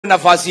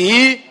Nafasi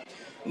hii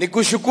ni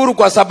kushukuru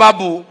kwa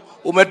sababu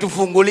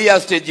umetufungulia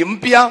stage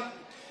mpya.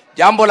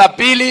 Jambo la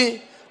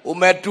pili,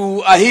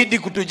 umetuahidi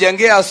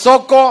kutujengea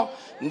soko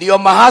ndio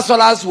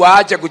mahaslas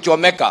waache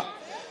kuchomeka.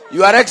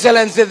 Your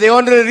Excellency, the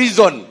only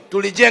reason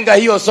tulijenga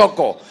hiyo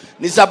soko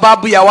ni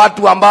sababu ya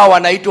watu ambao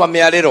wanaitwa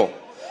mialero.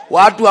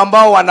 Watu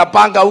ambao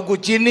wanapanga huku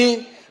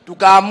chini,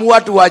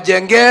 tukaamua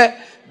tuwajengee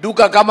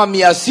duka kama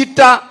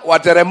 600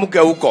 wateremuke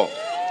huko.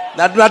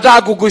 Na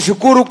tunataka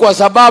kukushukuru kwa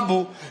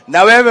sababu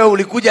na wewe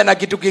ulikuja na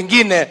kitu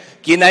kingine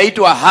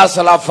kinaitwa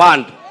Hustler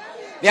Fund.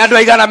 Ni ando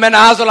igana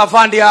mena Hustler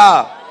Fund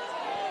ya.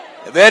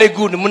 Very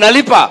good.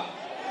 Mnalipa?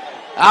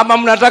 Ama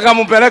mnataka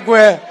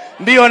mpelekwe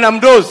mbio na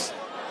mdosi?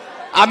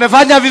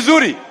 Amefanya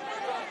vizuri.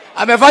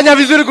 Amefanya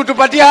vizuri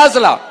kutupatia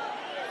hustler.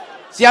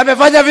 Si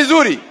amefanya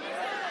vizuri?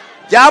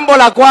 Jambo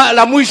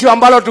la mwisho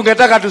ambalo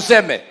tungetaka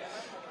tuseme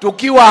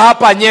tukiwa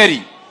hapa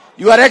Nyeri.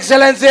 Your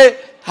Excellency,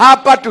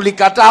 hapa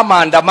tulikataa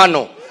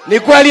maandamano. Ni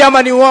kweli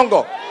ama ni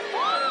uongo?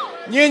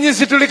 Nyinyi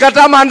si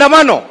tulikataa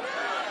maandamano?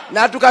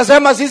 Na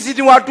tukasema sisi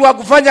ni watu wa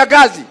kufanya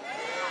kazi,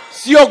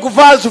 sio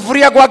kuvaa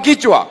sufuria kwa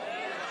kichwa.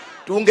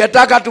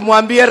 Tungetaka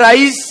tumwambie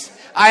rais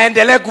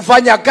aendelee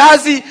kufanya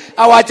kazi,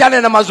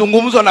 awachane na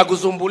mazungumzo na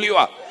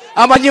kusumbuliwa.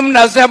 Ama nyinyi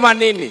mnasema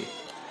nini?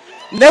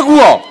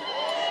 Neguo.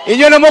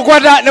 Inyo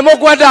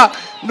nemokwenda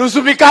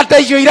nusu mikate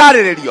hiyo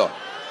irarerio.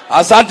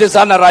 Asante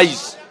sana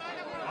rais.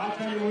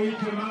 Hata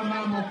niuite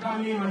mama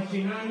mkani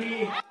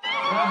mashinani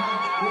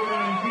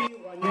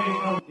wa Nyeri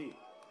County.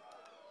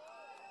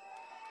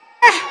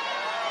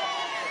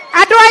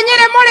 Andu a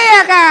Nyeri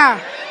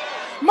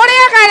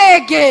muriaga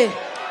rĩngĩ.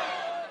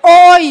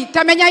 Oi,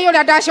 tamenya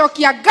yule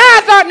ndacokia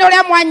ngatho ni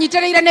uria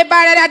mwanyitĩrĩire nĩ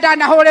mbara ĩrĩa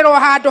ndanahũrĩrwo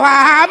handũ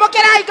haha.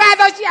 Mũkĩrai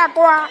ngatho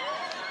ciakwa.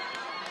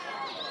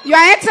 Your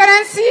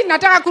Excellency,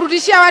 nataka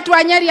kurudishia watu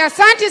wa Nyeri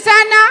asante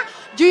sana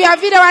juu ya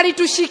vile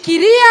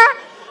walitushikilia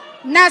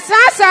na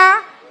sasa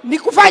ni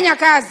kufanya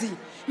kazi.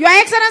 Your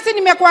Excellency,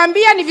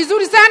 nimekuambia ni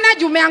vizuri sana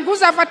juu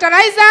umeanguza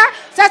fertilizer,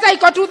 sasa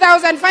iko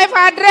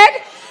 2500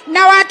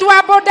 na watu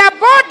wa boda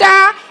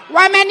boda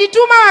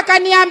wamenituma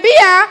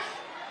wakaniambia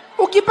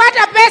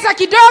ukipata pesa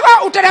kidogo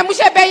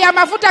uteremshe bei ya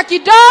mafuta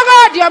kidogo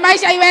ndio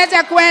maisha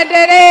iweze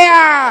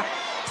kuendelea.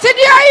 Si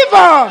ndio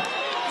hivyo?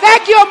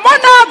 Thank you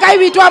mono, Ngai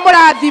witũ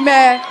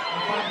amũrathime.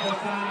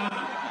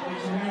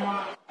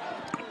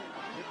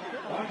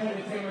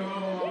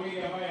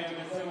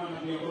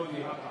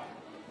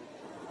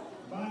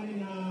 Bali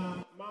na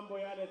mambo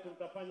yale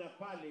tutafanya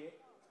pale,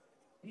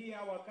 pia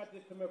wakati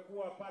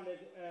tumekuwa pale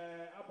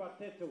hapa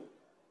Tetu,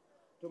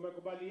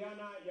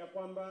 tumekubaliana ya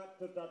kwamba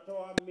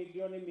tutatoa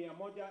milioni 100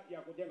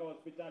 ya kujenga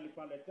hospitali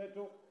pale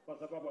Tetu kwa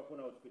sababu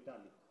hakuna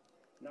hospitali.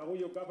 Na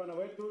huyu gavana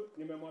wetu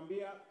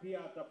nimemwambia pia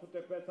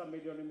atafute pesa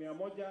milioni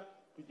 100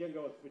 tujenge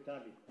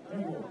hospitali.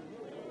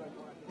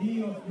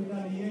 Hii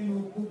hospitali yenu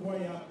kubwa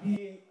ya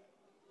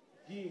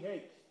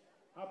PGH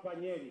hapa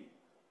Nyeri,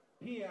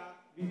 pia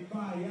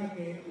vifaa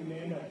yake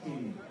imeenda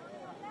chini.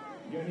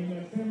 Ndio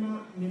nimesema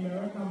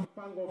nimeweka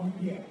mpango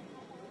mpya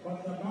kwa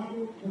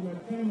sababu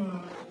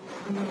tumesema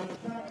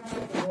tunataka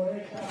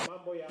kuboresha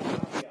mambo ya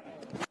afya.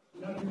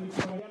 Na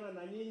tulikubaliana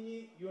na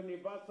nyinyi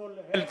universal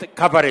health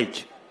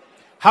coverage.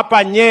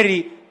 Hapa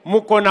Nyeri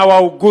muko na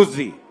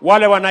wauguzi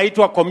wale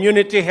wanaitwa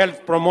community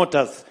health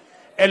promoters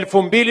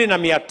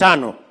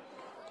 2500.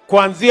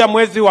 Kuanzia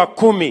mwezi wa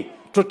 10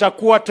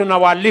 tutakuwa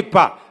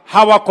tunawalipa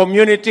hawa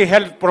community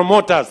health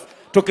promoters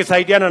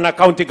tukisaidiana na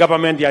county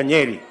government ya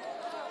Nyeri.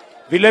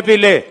 Vile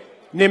vile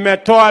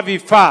nimetoa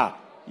vifaa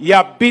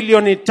ya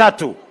bilioni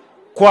 3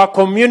 kwa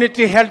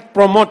community health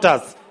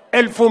promoters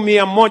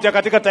 1,100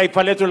 katika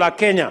taifa letu la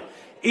Kenya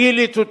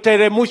ili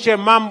tuteremushe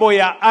mambo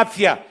ya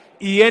afya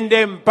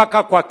iende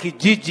mpaka kwa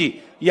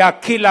kijiji ya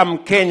kila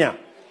Mkenya.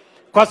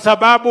 Kwa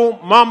sababu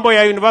mambo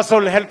ya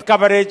universal health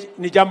coverage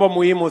ni jambo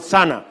muhimu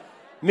sana.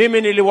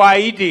 Mimi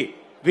niliwaahidi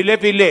vile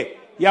vile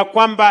ya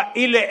kwamba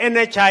ile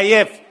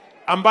NHIF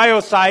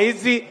ambayo saa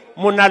hizi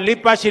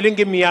mnalipa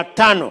shilingi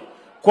 500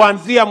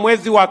 kuanzia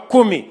mwezi wa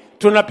 10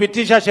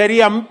 tunapitisha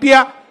sheria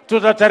mpya,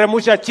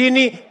 tutateremusha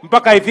chini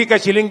mpaka ifike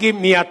shilingi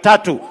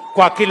 300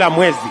 kwa kila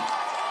mwezi.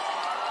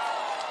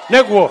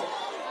 Neguo,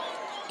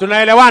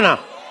 tunaelewana?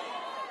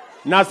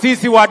 Na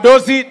sisi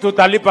wadosi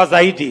tutalipa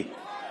zaidi.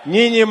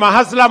 Nyinyi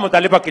mahasla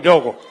mtalipa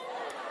kidogo.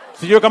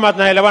 Sijui kama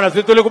tunaelewana.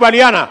 Sisi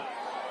tulikubaliana?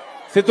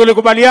 Sisi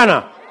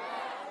tulikubaliana?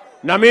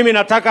 Na mimi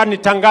nataka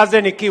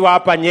nitangaze nikiwa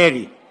hapa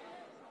Nyeri.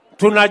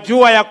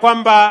 Tunajua ya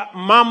kwamba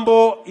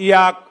mambo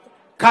ya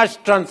cash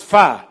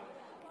transfer,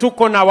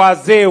 tuko na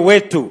wazee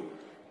wetu,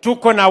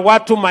 tuko na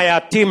watu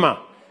mayatima,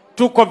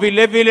 tuko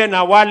vile vile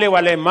na wale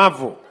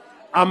walemavu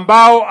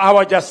ambao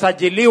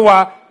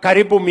hawajasajiliwa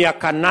karibu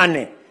miaka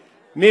 8.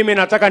 Mimi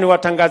nataka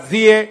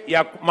niwatangazie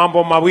ya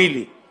mambo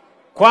mawili.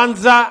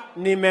 Kwanza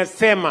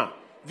nimesema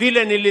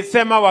vile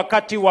nilisema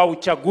wakati wa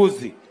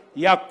uchaguzi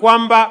ya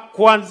kwamba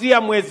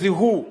kuanzia mwezi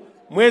huu,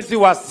 mwezi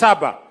wa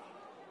 7,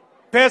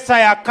 pesa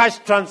ya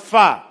cash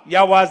transfer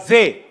ya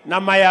wazee na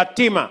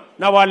mayatima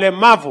na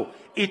walemavu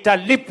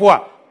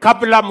italipwa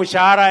kabla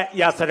mshahara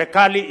ya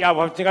serikali ya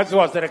wafanyakazi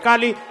wa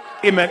serikali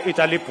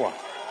italipwa.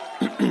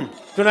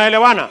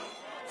 Tunaelewana?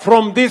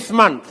 From this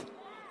month,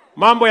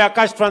 mambo ya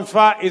cash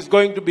transfer is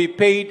going to be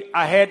paid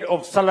ahead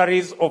of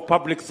salaries of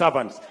public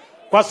servants.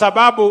 Kwa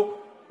sababu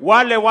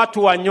wale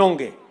watu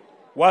wanyonge,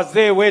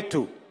 wazee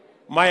wetu,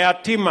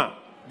 mayatima,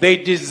 they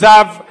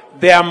deserve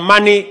their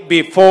money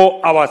before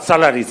our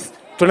salaries.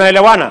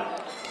 Tunaelewana?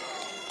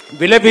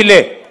 Vile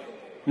vile,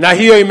 na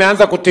hiyo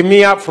imeanza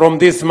kutimia from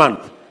this month.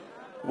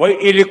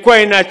 Ilikuwa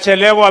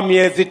inachelewa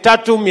miezi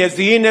 3,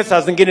 miezi 4,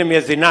 saa zingine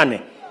miezi 8.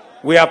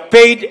 We have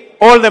paid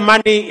all the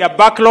money ya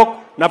backlog,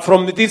 na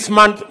from this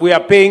month we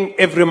are paying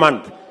every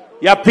month.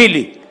 Ya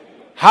pili,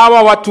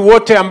 hawa watu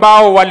wote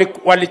ambao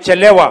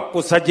walichelewa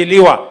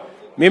kusajiliwa,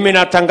 mimi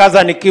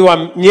natangaza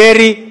nikiwa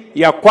Nyeri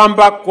ya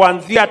kwamba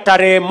kuanzia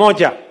tarehe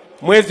 1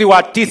 mwezi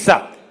wa 9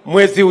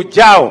 mwezi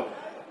ujao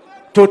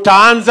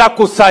tutaanza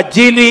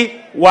kusajili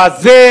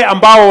wazee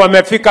ambao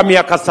wamefika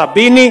miaka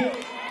 70,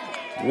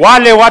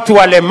 wale watu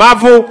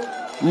walemavu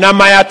na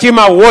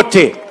mayatima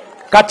wote.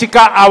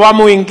 Katika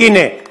awamu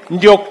ingine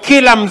ndio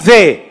kila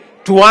mzee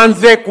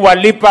tuanze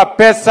kuwalipa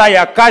pesa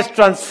ya cash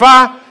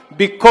transfer,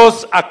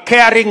 because a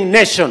caring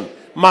nation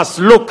must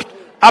look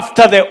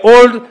after the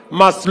old,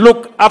 must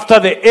look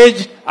after the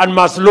aged, and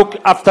must look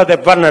after the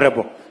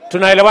vulnerable.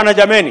 Tunaelewana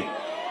jameni?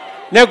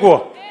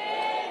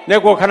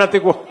 Neguo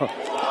kanatiguo.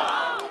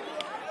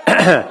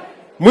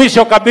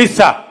 Mwisho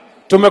kabisa,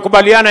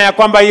 tumekubaliana ya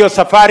kwamba hiyo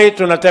safari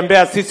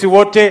tunatembea sisi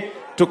wote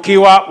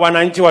tukiwa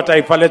wananchi wa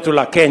taifa letu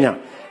la Kenya.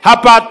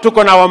 Hapa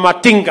tuko na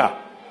Wamatinga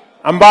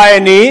ambaye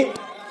ni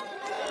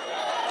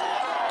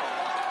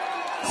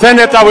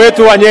senator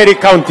wetu wa Nyeri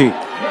County.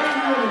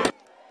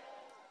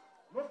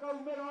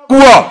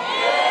 Kuo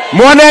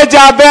mwone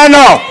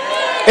jabeno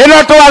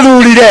ino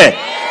twathurire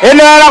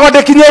ino yaragwo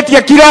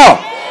ndikinyetie kiro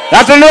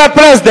ati niwe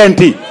president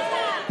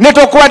ni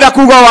tukwenda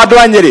kuga wandu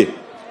wa Nyeri.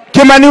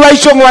 Kimani wa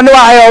Icung'wa ni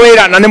waheo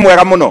wira na ni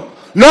mwega muno,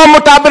 no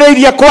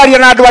mutambiriirie kwaria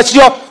na andu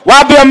acio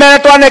wambio mere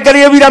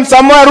twanengerie William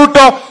Samoei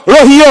Ruto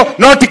ruhio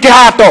no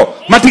tikihato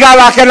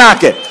matigathake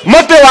nake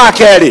muti wa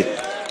keri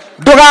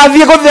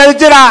ndugathie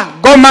guthenjira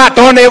ngoma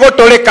tone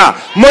gutulika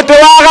muti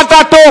wa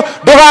gatatu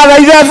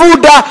ndugathaithe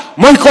bunda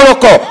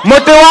muikoroko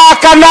muti wa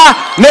kana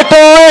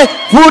nitoe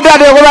bunda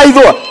ndio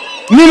guthaithwo.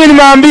 Mimi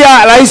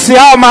nimewaambia rais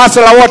hao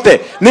mahasla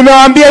wote,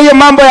 nimewaambia hiyo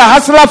mambo ya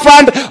hustler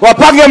fund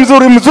wapange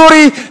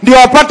mzuri ndio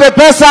wapate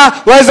pesa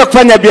waweze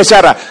kufanya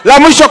biashara. La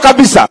mwisho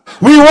kabisa,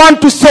 we want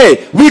to say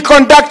we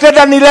conducted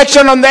an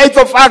election on the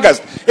 8th of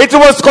August. It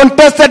was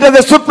contested at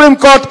the Supreme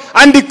Court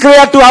and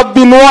declared to have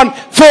been won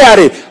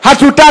fairly.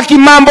 Hatutaki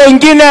mambo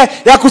ingine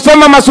ya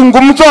kusema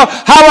mazungumzo.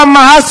 Hawa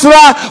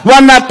mahasla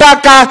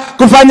wanataka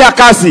kufanya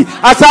kazi.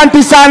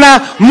 Asante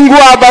sana, Mungu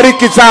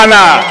awabariki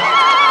sana.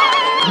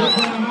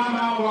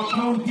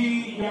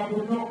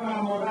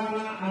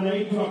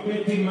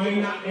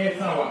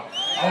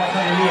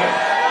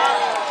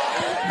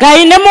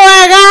 Ngai nĩ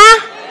mwega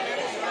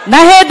na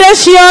hĩndĩ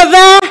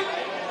ciothe.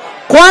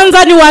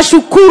 Kwanza ni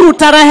washukuru,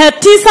 tarehe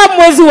 9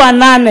 mwezi wa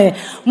 8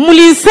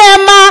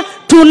 mlisema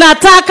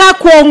tunataka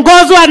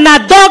kuongozwa na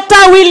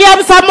Dr.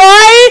 William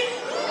Samoei.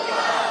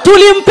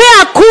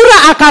 Tulimpea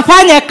kura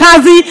akafanye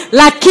kazi,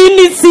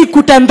 lakini si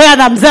kutembea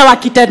na mzee wa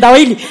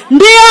kitendawili.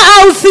 Ndio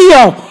au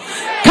sio?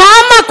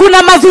 Kama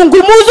kuna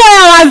mazungumzo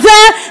ya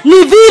wazee, ni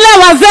vile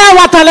wazee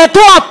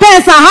wataletoa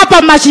pesa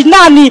hapa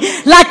mashinani,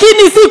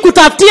 lakini si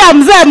kutafutia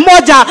mzee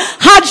mmoja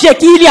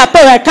handshake ili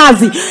apewe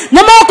kazi.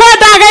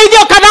 Nimokwendaga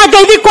hivyo kananga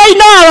hivi kwa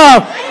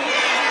inoro.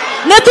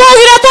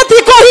 Netwagire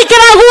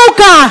tutikuhikira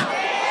guka.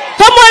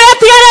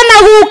 Tomwetigane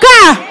na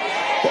guka.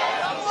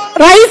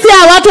 Rais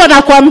ya watu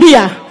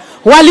wanakuambia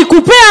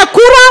walikupea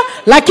kura,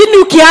 lakini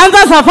ukianza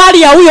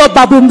safari ya huyo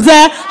babu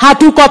mzee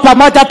hatuko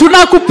pamoja.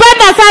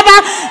 Tunakupenda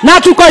sana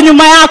na tuko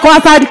nyuma yako.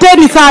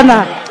 Asanteni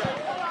sana.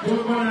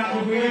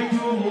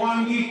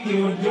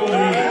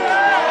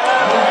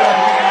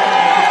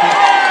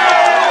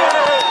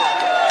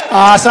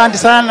 Asante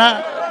sana.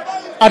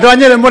 Andu a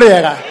Nyeri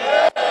muriega,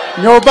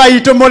 nyumba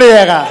itu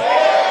muriega,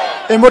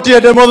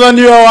 imutiende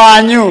muthonio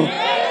wanyu.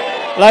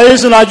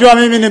 Rais, unajua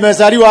mimi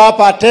nimezaliwa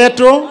hapa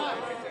Teto,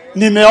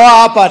 nimeoa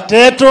hapa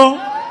Teto,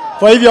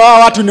 kwa hivyo hawa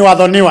watu ni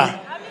wadhoniwa.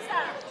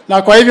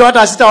 Na kwa hivyo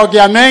hata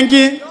sitaongea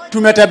mengi,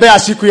 tumetembea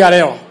siku ya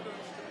leo.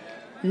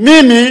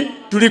 Mimi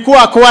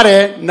tulikuwa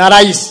Kware na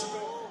rais,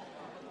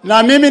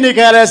 na mimi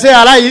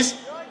nikaelezea rais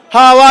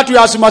hawa watu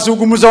ya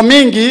mazungumzo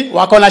mingi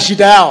wako na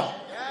shida yao.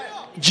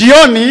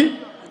 Jioni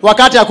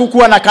wakati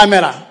hakukuwa na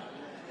kamera,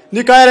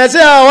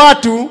 nikaelezea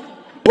watu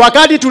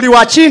wakati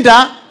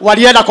tuliwachinda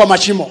walienda kwa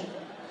mashimo,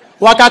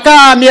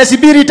 wakakaa miezi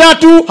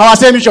 2-3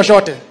 hawasemi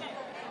chochote.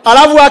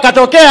 Alafu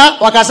wakatokea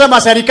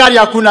wakasema serikali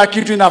hakuna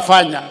kitu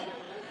inafanya.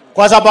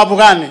 Kwa sababu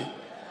gani?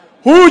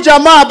 Huyu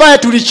jamaa ambaye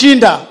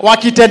tulichinda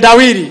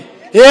wakitendawili,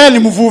 yeye ni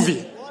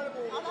mvuvi.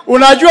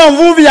 Unajua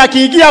mvuvi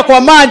akiingia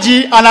kwa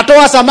maji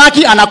anatoa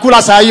samaki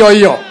anakula saa hiyo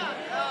hiyo.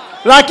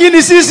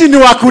 Lakini sisi ni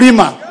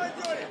wakulima,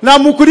 na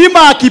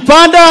mkulima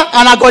akipanda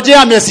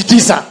anagojea miezi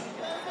 9.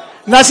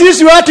 Na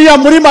sisi watu ya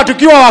mlima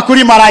tukiwa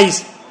wakulima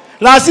rais,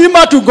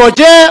 lazima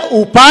tugojee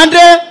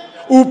upande,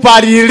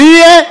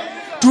 upalilie,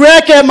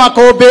 tuweke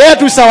makombe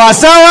yetu sawa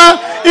sawa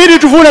ili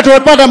tuvune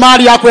tupate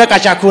mahali ya kuweka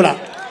chakula.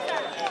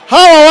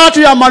 Hawa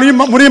watu ya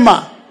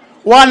mlima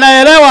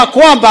wanaelewa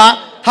kwamba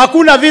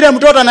hakuna vile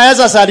mtoto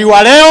anaweza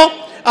zaliwa leo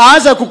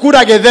aanze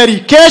kukula getheri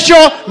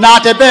kesho na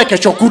atembee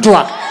kesho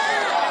kutwa.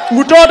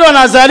 Mtoto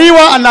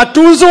anazaliwa,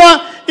 anatunzwa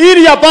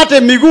ili apate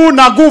miguu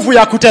na nguvu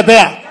ya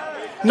kutembea.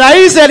 Na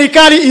hii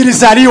serikali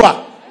ilizaliwa.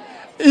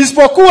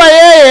 Isipokuwa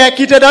yeye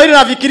kitendawili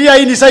nafikiria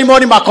hii ni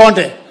Simon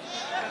Makonde.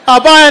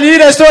 Abaya ni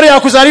ile story ya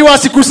kuzaliwa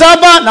siku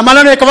 7 na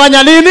maneno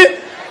yakafanya nini?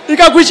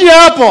 Ikakuishia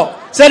hapo.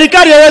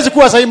 Serikali haiwezi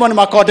kuwa Simon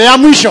Makonde ya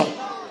mwisho.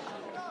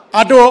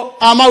 Ado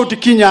amauti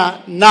Kinya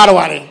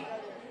narware.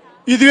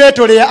 Ithuĩ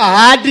tũrĩ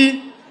ahadi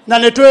na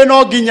nĩtũĩ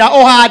no nginya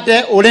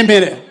ũhande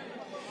ũrĩmĩre.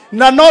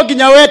 Na no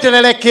nginya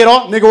weterere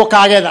kĩro nĩguo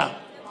kagetha.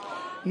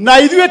 Na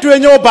ithuĩ twĩ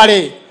nyũmba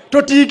rĩ,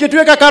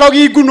 tũtingĩtuĩka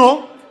karogi nguno,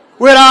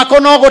 wĩra wako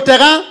no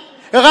gũtega,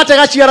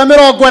 gagatega ciara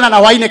 40 na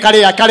hwainĩ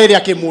karĩrĩa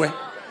kĩmwe.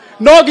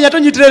 No nginya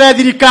tũnyitĩrĩre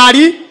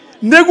thirikari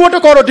nĩguo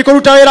tũkorwo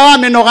ndikũruta wĩra wa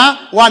mĩnoga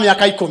wa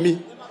mĩaka 10.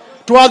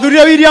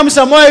 Twathurire William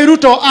Samoei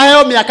Ruto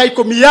aheo mĩaka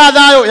 10 ya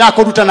thayũ ya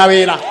kũruta na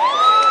wĩra.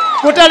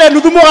 Gũtarĩ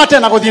nuthu mũgate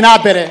na gũthiĩ na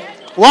mbere.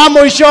 Wa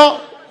mũico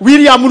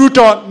William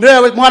Ruto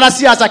nĩwe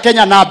mwanasiasa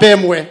Kenya namba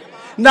 1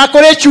 na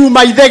kũrĩ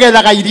chuma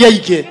ithegethaga iria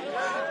ingĩ.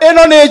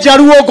 Ĩno nĩ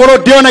njaruo ngoro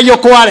ndĩonagio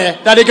Kware,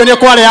 na rĩngĩ nĩ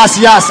Kware ya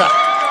siasa.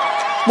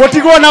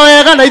 Mũtigwo na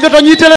wega na ithuĩ tũnyitĩrĩre